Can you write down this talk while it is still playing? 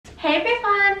Hey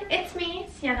everyone, it's me,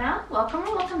 Sienna. Welcome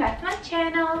or welcome back to my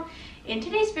channel. In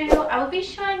today's video, I will be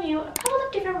showing you a couple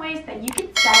of different ways that you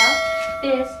can style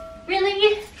this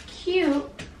really cute,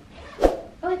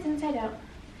 oh it's inside out,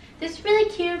 this really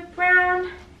cute brown,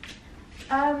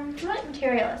 what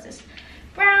material is this?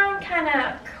 Brown kind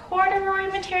of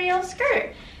corduroy material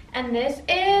skirt. And this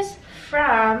is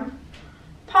from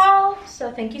Paul,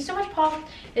 so thank you so much, Paul.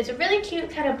 It's a really cute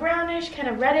kind of brownish, kind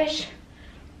of reddish,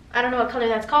 I don't know what color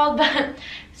that's called, but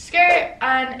skirt,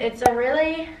 and it's a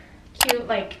really cute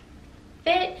like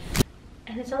fit,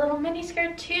 and it's a little mini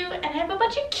skirt too. And I have a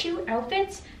bunch of cute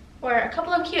outfits, or a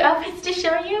couple of cute outfits to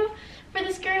show you for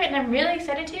the skirt, and I'm really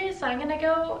excited to, so I'm gonna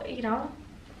go, you know,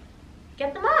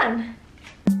 get them on.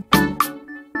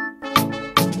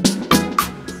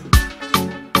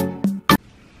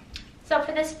 So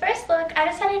for this first look, I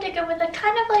decided to go with a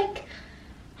kind of like,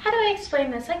 how do I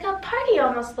explain this? Like a party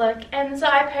almost look. And so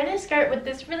I paired this skirt with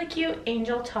this really cute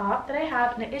angel top that I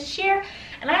have, and it is sheer.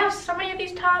 And I have so many of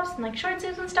these tops and like short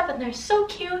sleeves and stuff, and they're so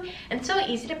cute and so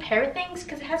easy to pair with things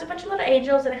because it has a bunch of little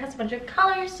angels and it has a bunch of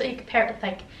colors, so you can pair it with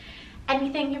like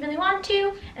anything you really want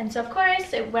to. And so of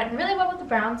course it went really well with the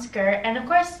brown skirt. And of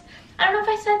course, I don't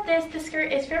know if I said this, the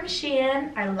skirt is from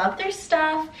SHEIN. I love their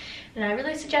stuff, and I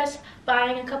really suggest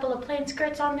buying a couple of plain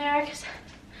skirts on there because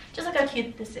just look how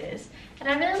cute this is. And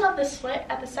I really love the slit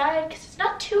at the side because it's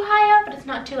not too high up, but it's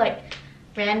not too like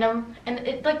random, and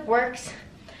it like works.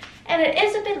 And it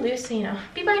is a bit loose, so you know,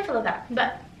 be mindful of that.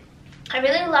 But I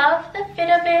really love the fit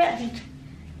of it. I mean,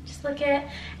 just look at it.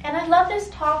 And I love this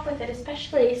top with it,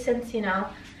 especially since, you know,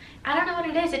 I don't know what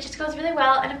it is, it just goes really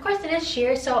well. And of course it is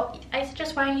sheer, so I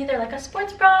suggest wearing either like a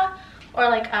sports bra or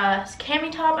like a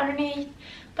cami top underneath.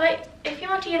 But if you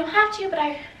want to, you don't have to,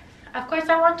 but of course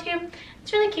I want to.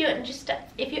 It's really cute, and just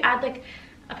if you add like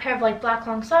a pair of like black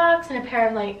long socks and a pair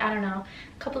of like, I don't know,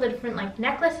 a couple of different like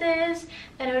necklaces,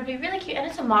 then it would be really cute. And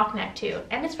it's a mock neck too,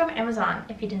 and it's from Amazon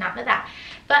if you did not know that.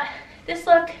 But this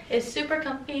look is super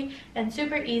comfy and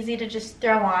super easy to just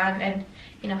throw on and,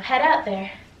 you know, head out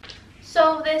there.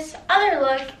 So this other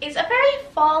look is a very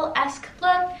fall-esque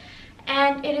look,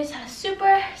 and it is a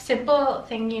super simple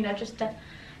thing, you know, just to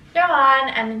throw on,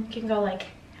 and then you can go like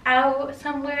out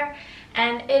somewhere.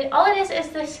 And all it is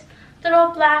this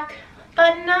little black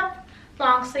button-up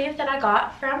long sleeve that I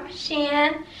got from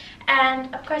SHEIN,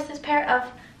 and of course this pair of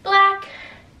black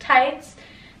tights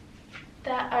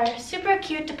that are super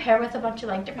cute to pair with a bunch of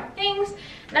like different things.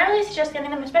 And I really suggest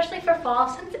getting them, especially for fall,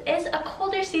 since it is a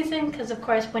colder season, because of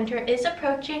course winter is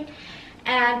approaching,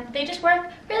 and they just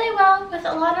work really well with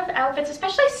a lot of outfits,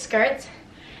 especially skirts,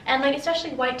 and like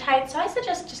especially white tights. So I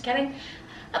suggest just getting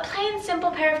a plain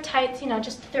simple pair of tights, you know,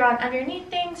 just to throw on underneath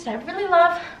things. And I really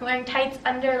love wearing tights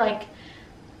under like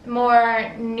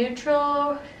more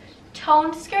neutral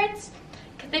toned skirts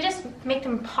because they just make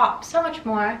them pop so much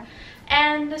more.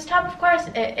 And this top, of course,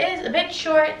 it is a bit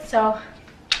short, so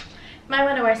you might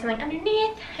want to wear something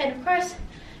underneath. And of course,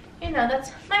 you know,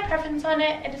 that's my preference on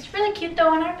it. And it's really cute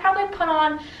though, and I'd probably put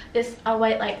on this a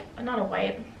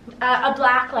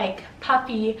black like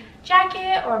puffy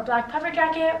jacket, or a black puffer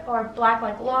jacket, or a black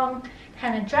like long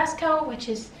kind of dress coat, which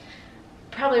is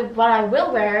probably what I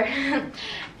will wear.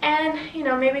 And, you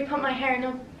know, maybe put my hair in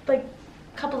a like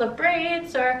couple of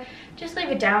braids, or just leave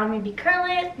it down, maybe curl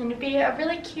it, and it'd be a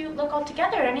really cute look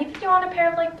altogether. And even throw on a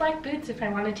pair of like black boots if I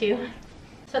wanted to.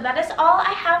 So that is all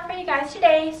I have for you guys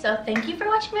today. So thank you for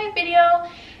watching my video,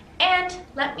 and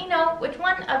let me know which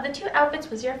one of the two outfits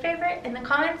was your favorite in the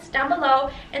comments down below.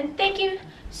 And thank you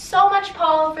so much,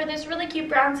 Paul, for this really cute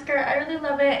brown skirt. I really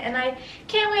love it, and I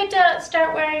can't wait to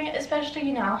start wearing it, especially,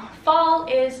 you know, fall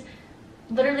is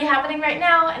literally happening right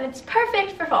now, and it's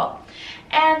perfect for fall.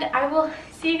 And I will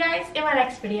see you guys in my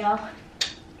next video.